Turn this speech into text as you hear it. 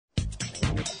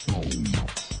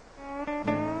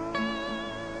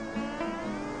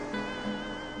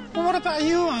about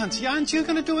you, Auntie? Aren't you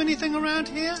going to do anything around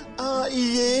here?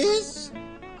 Yes.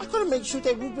 I got to make sure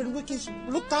that Ruben Wiki's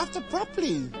looked after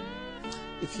properly.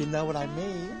 If you know what I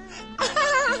mean.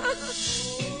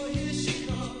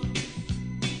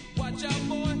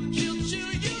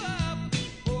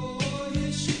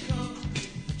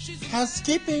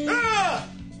 Housekeeping.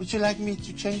 Would you like me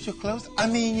to change your clothes? I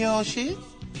mean your sheets?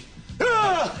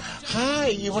 Hi,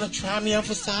 you want to try me on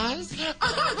for size?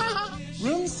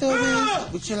 Room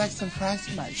service. Would you like some fries?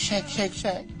 Shake, shake,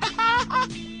 shake.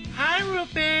 Hi,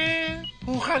 Ruben.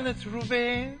 Hoe gaat het,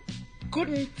 Ruben?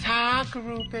 Guten Tag,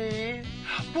 Ruben.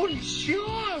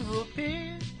 Bonjour,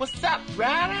 Ruben. What's up,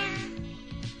 brother?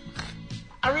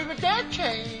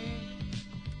 Arrivederci.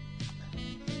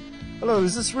 Hello,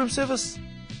 is this room service?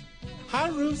 Hi,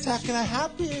 Rooms. How can I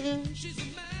help you?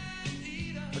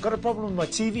 I got a problem with my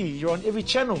TV. You're on every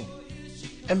channel.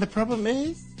 And the problem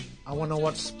is? I want to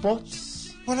watch sports.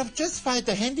 Well, I've just fired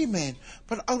the handyman,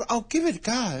 but I'll give it a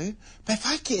go. But if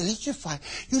I get electrified,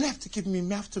 you'll have to give me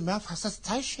mouth-to-mouth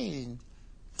resuscitation.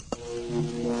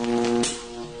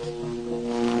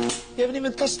 You haven't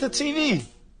even touched the TV.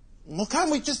 Well,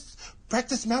 can't we just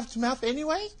practice mouth-to-mouth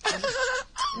anyway?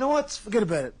 You know what? Forget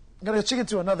about it. I'm going to check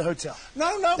into another hotel. No.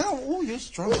 Oh, you're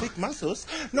strong, big muscles.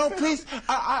 No, please,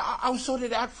 I'll sort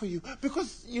it out for you.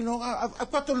 Because, you know,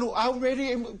 I've got the look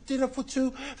already and dinner for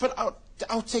two, but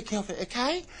I'll take care of it,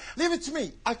 okay? Leave it to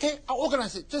me, okay? I'll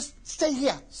organize it. Just stay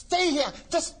here. Stay here.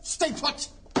 Just stay put.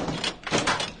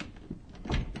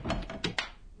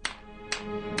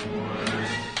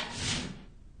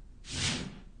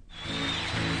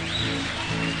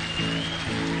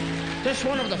 That's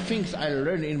one of the things I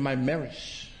learned in my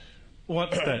marriage.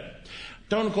 What's that?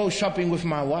 Don't go shopping with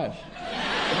my wife.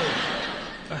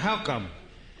 How come?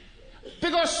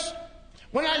 Because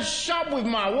when I shop with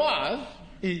my wife,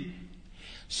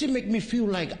 she make me feel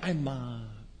like I'm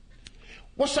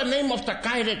what's the name of the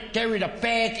guy that carried a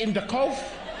bag in the cove?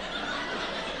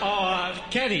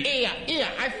 Caddy. Yeah.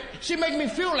 She make me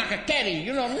feel like a caddy,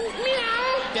 you know.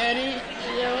 Meow, caddy,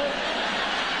 you know.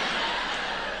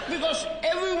 Because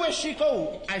everywhere she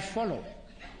go, I follow.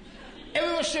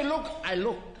 Everywhere she look, I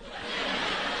look.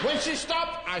 When she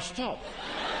stop, I stop.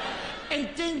 And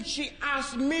then she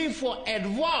asked me for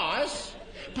advice,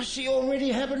 but she already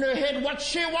have in her head what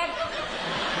she want.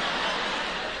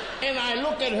 And I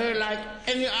look at her like,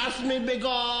 and you ask me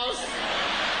because...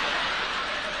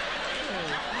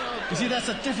 You see, that's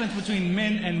the difference between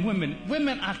men and women.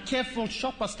 Women are careful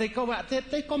shoppers. They go out there,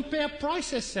 they compare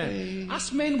prices.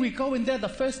 Us men, we go in there, the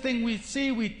first thing we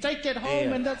see, we take it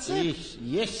home, and that's it.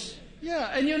 Yes.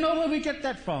 Yeah, and you know where we get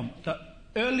that from? The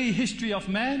early history of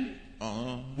man.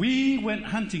 We went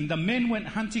hunting. The men went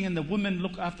hunting and the women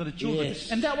looked after the children.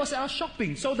 Yes. And that was our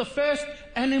shopping. So the first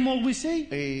animal we see,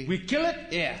 we kill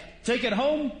it, take it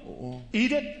home,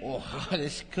 eat it. Oh,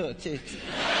 that's good.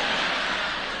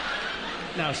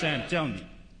 Now, Sam, tell me,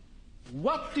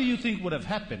 what do you think would have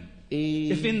happened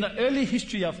if in the early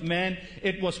history of man,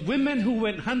 it was women who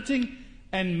went hunting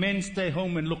and men stay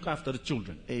home and look after the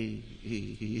children? If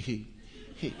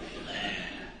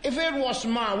it was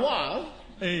my wife,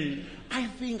 I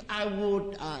think I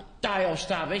would die of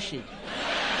starvation.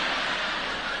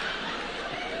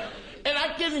 And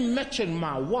I didn't imagine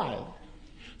my wife.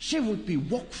 She would be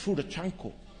walk through the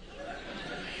jungle.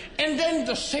 And then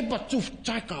the saber-toothed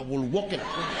tiger will walk it.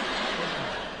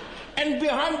 And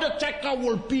behind the tiger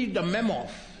will be the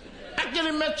mammoth. I can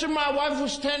imagine my wife would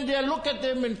stand there, look at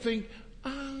them and think,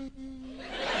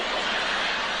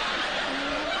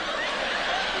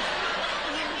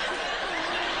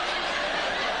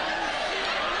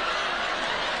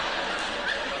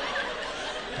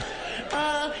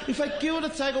 if I kill the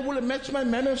tiger, will it match my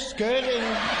mammoth skirt?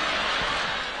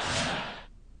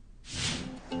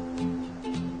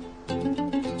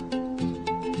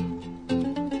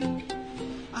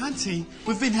 Auntie,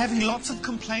 we've been having lots of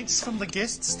complaints from the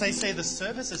guests. They say the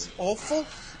service is awful,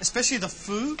 especially the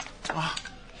food.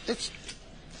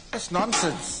 That's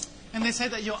nonsense. And they say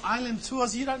that your island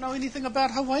tours, you don't know anything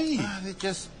about Hawaii. They're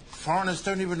just foreigners,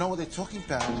 don't even know what they're talking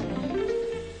about.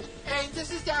 Hey,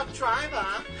 this is our driver.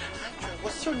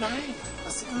 What's your name?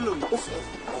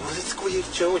 Oh, let's call you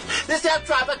George. This is our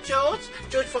driver, George.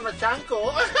 George from the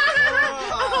jungle.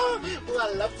 Oh, I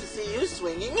love to see you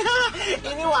swinging.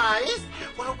 Anyways,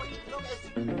 well,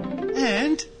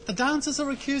 And the dancers are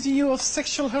accusing you of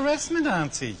sexual harassment,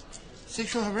 Auntie.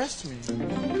 Sexual harassment?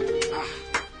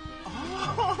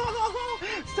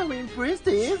 So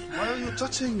impressive. Why are you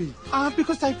touching me?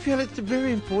 Because I feel it's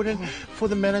very important for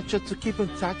the manager to keep in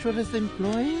touch with his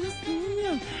employees.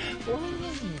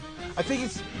 I think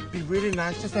it's be really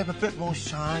nice just to have a bit more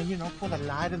shine, you know, for the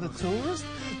light of the tourist.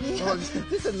 Yeah,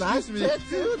 this is a nice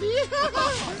tattoo.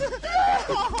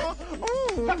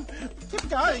 Keep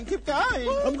going, keep going.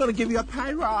 I'm going to give you a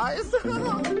pay rise.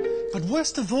 But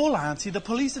worst of all, Auntie, the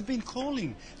police have been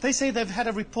calling. They say they've had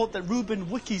a report that Ruben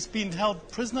Wiki's been held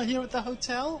prisoner here at the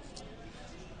hotel.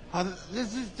 Oh,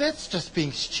 that's just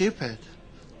being stupid.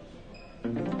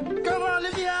 Come on,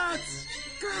 let me out!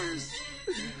 Guys,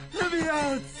 let me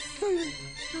out!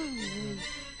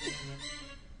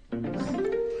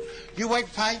 You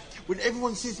wait, Pai. When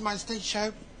everyone sees my stage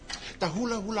show, the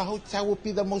Hula Hula Hotel will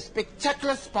be the most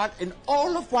spectacular spot in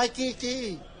all of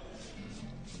Waikiki.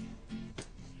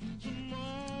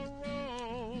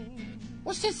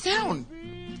 What's that sound?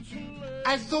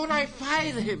 I thought I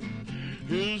fired him.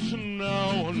 It's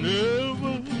now or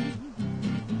never,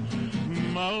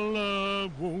 my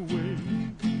love will wait.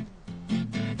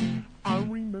 I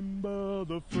remember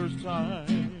the first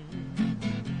time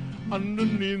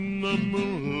underneath the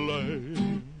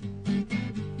moonlight,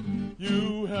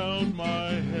 you held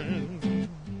my hand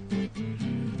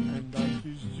and I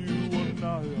kissed you on the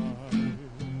eye.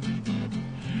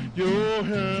 Your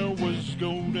hair was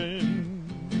golden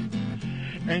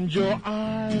and your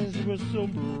eyes were so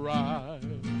bright.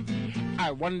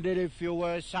 I wondered if you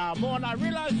were Samoan. I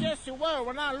realized yes you were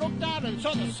when I looked down and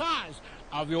saw the size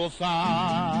of your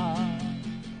thigh.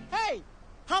 Hey,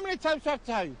 how many times do I have to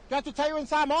tell you? Do I have to tell you in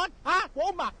Samoan? Huh?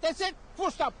 Walmart, that's it. Full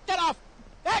stop. Get off.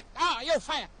 Heck, you're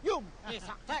fired. You.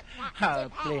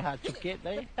 Play hard to get,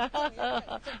 eh?